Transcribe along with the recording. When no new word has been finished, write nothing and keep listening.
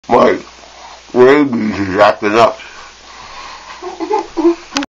My rabies is acting up.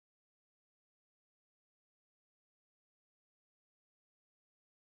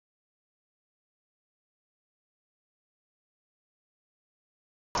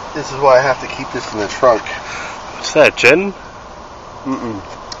 This is why I have to keep this in the trunk. What's that, gin?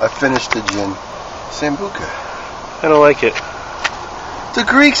 I finished the gin. Sambuca. I don't like it. The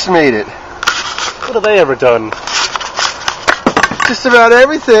Greeks made it. What have they ever done? Just about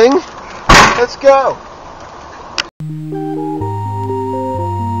everything. Let's go.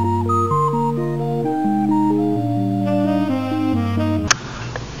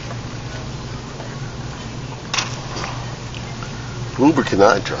 Lubricant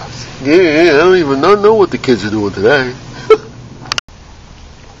eye drops. Yeah, I don't even know what the kids are doing today.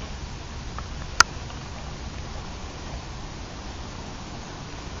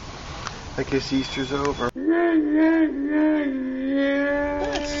 I guess Easter's over.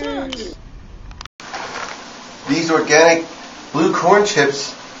 That sucks. These organic blue corn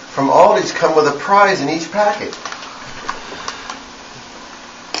chips from Aldi's come with a prize in each packet.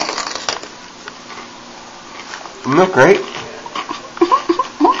 Isn't that great?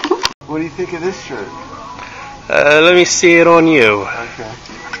 What do you think of this shirt? Let me see it on you. Okay.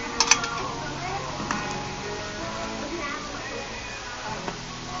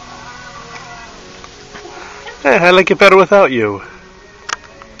 I like it better without you.